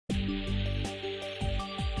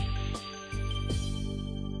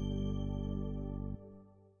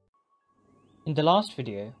In the last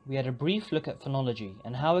video, we had a brief look at phonology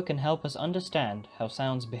and how it can help us understand how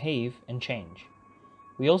sounds behave and change.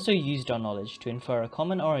 We also used our knowledge to infer a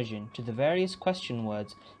common origin to the various question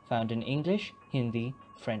words found in English, Hindi,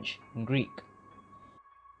 French, and Greek.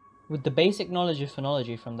 With the basic knowledge of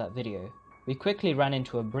phonology from that video, we quickly ran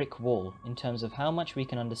into a brick wall in terms of how much we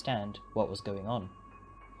can understand what was going on.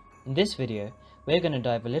 In this video, we're going to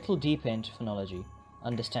dive a little deeper into phonology,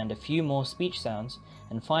 understand a few more speech sounds,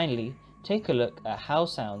 and finally, take a look at how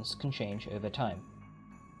sounds can change over time.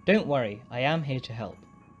 Don't worry, I am here to help.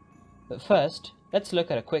 But first, let's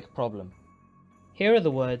look at a quick problem. Here are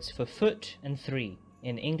the words for foot and three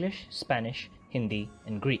in English, Spanish, Hindi,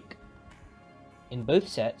 and Greek. In both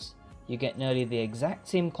sets, you get nearly the exact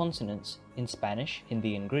same consonants in Spanish,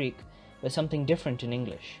 Hindi, and Greek, but something different in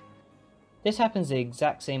English. This happens the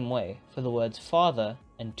exact same way for the words father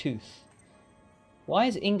and tooth. Why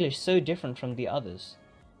is English so different from the others?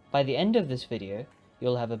 By the end of this video,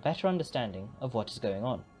 you'll have a better understanding of what is going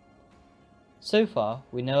on. So far,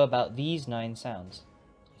 we know about these 9 sounds.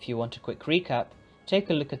 If you want a quick recap, take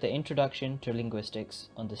a look at the introduction to linguistics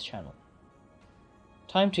on this channel.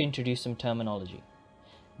 Time to introduce some terminology.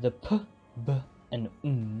 The p, b, and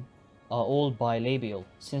are all bilabial,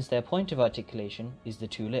 since their point of articulation is the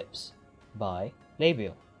two lips.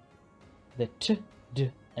 Bilabial. The t,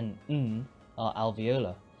 d, and are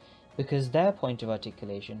alveolar, because their point of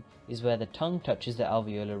articulation is where the tongue touches the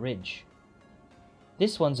alveolar ridge.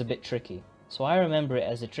 This one's a bit tricky, so I remember it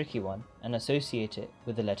as a tricky one and associate it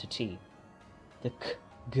with the letter T. The k,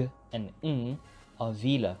 g, and are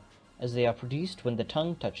velar, as they are produced when the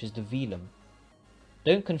tongue touches the velum.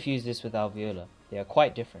 Don't confuse this with alveolar, they are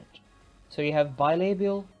quite different. So you have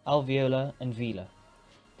bilabial, alveolar, and velar.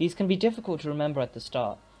 These can be difficult to remember at the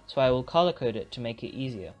start, so I will color code it to make it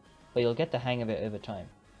easier, but you'll get the hang of it over time.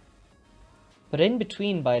 But in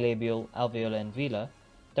between bilabial, alveolar, and velar,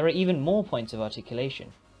 there are even more points of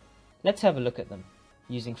articulation. Let's have a look at them,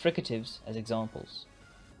 using fricatives as examples.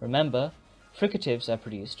 Remember, fricatives are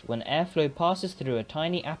produced when airflow passes through a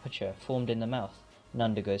tiny aperture formed in the mouth and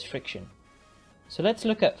undergoes friction. So let's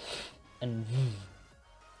look at f and v.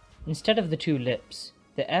 Instead of the two lips,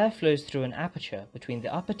 the air flows through an aperture between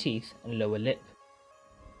the upper teeth and lower lip.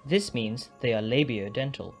 This means they are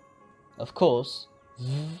labiodental. Of course,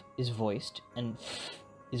 v is voiced and f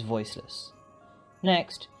is voiceless.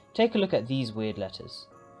 Next, take a look at these weird letters.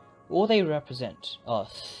 All they represent are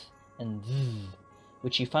th and th,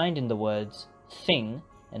 which you find in the words thing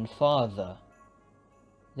and father.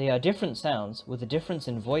 They are different sounds with a difference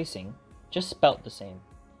in voicing, just spelt the same.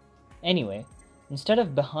 Anyway, instead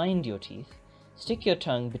of behind your teeth, stick your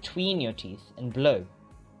tongue between your teeth and blow.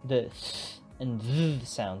 The th and th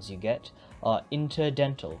sounds you get are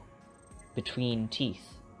interdental, between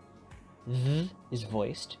teeth. Th is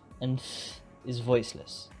voiced and th is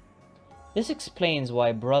voiceless. This explains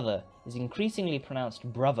why brother is increasingly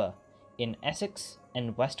pronounced brother in Essex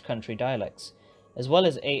and West Country dialects, as well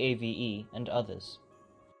as AAVE and others.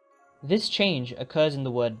 This change occurs in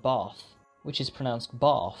the word bath, which is pronounced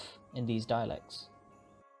bath in these dialects.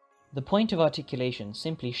 The point of articulation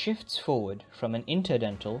simply shifts forward from an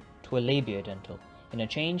interdental to a labiodental in a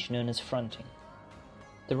change known as fronting.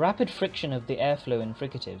 The rapid friction of the airflow in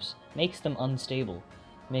fricatives makes them unstable,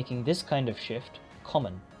 making this kind of shift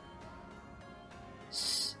common.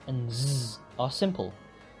 S and z are simple,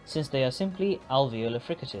 since they are simply alveolar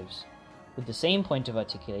fricatives, with the same point of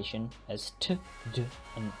articulation as t, d,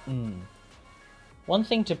 and One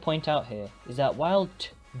thing to point out here is that while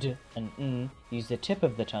t, d, and use the tip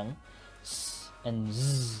of the tongue, s and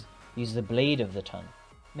z use the blade of the tongue,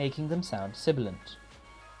 making them sound sibilant.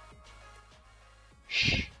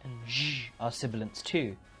 Sh and zh are sibilants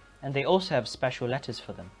too, and they also have special letters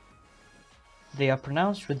for them. They are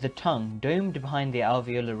pronounced with the tongue domed behind the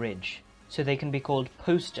alveolar ridge, so they can be called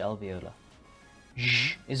post-alveolar.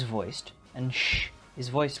 Zh is voiced, and sh is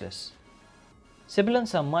voiceless.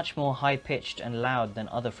 Sibilants are much more high-pitched and loud than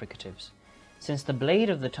other fricatives, since the blade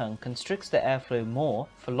of the tongue constricts the airflow more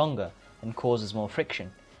for longer and causes more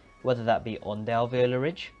friction, whether that be on the alveolar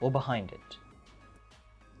ridge or behind it.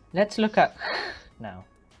 Let's look at now.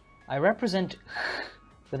 I represent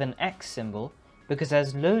with an X symbol because it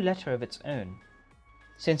has no letter of its own,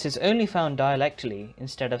 since it's only found dialectally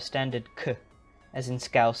instead of standard k, as in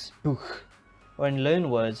Scouse buch, or in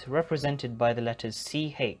loanwords represented by the letters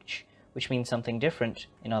CH, which means something different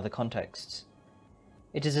in other contexts.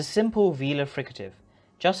 It is a simple velar fricative,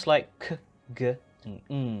 just like k, g,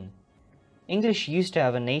 and English used to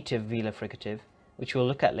have a native velar fricative, which we'll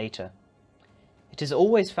look at later. It is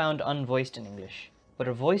always found unvoiced in English, but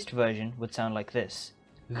a voiced version would sound like this.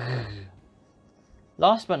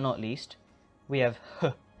 Last but not least, we have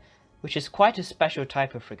h, which is quite a special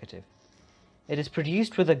type of fricative. It is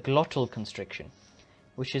produced with a glottal constriction,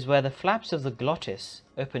 which is where the flaps of the glottis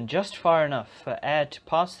open just far enough for air to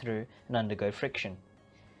pass through and undergo friction.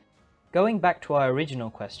 Going back to our original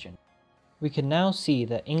question, we can now see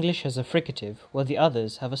that English has a fricative while the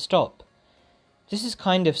others have a stop. This is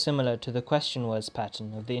kind of similar to the question words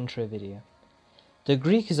pattern of the intro video. The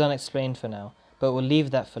Greek is unexplained for now, but we'll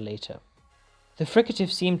leave that for later. The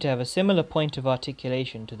fricatives seem to have a similar point of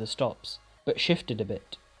articulation to the stops, but shifted a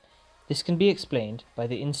bit. This can be explained by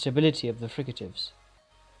the instability of the fricatives.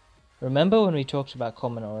 Remember when we talked about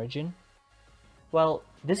common origin? Well,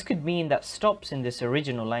 this could mean that stops in this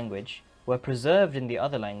original language were preserved in the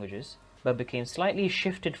other languages, but became slightly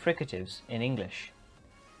shifted fricatives in English.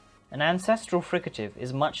 An ancestral fricative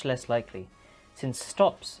is much less likely, since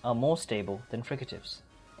stops are more stable than fricatives.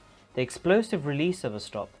 The explosive release of a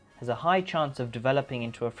stop has a high chance of developing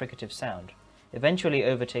into a fricative sound, eventually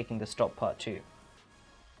overtaking the stop part too.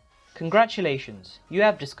 Congratulations, you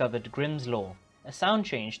have discovered Grimm's law, a sound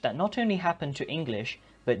change that not only happened to English,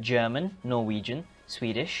 but German, Norwegian,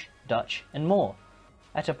 Swedish, Dutch, and more,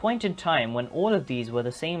 at a point in time when all of these were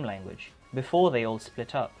the same language, before they all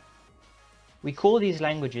split up. We call these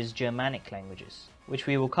languages Germanic languages, which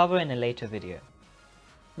we will cover in a later video.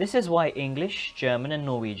 This is why English, German, and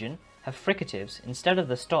Norwegian have fricatives instead of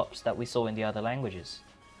the stops that we saw in the other languages.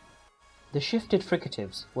 The shifted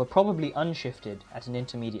fricatives were probably unshifted at an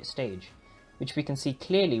intermediate stage, which we can see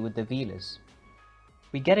clearly with the velars.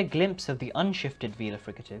 We get a glimpse of the unshifted velar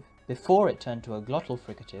fricative before it turned to a glottal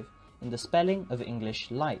fricative in the spelling of English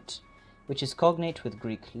light, which is cognate with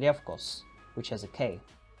Greek liavkos, which has a K.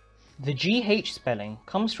 The GH spelling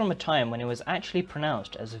comes from a time when it was actually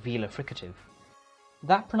pronounced as a velar fricative.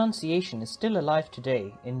 That pronunciation is still alive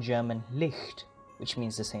today in German Licht, which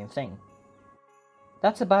means the same thing.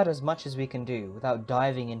 That's about as much as we can do without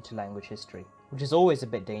diving into language history, which is always a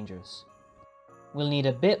bit dangerous. We'll need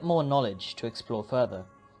a bit more knowledge to explore further,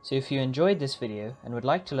 so if you enjoyed this video and would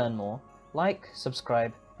like to learn more, like,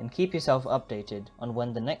 subscribe, and keep yourself updated on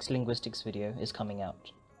when the next linguistics video is coming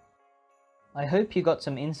out. I hope you got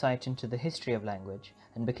some insight into the history of language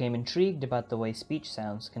and became intrigued about the way speech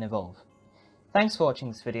sounds can evolve. Thanks for watching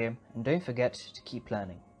this video, and don't forget to keep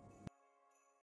learning.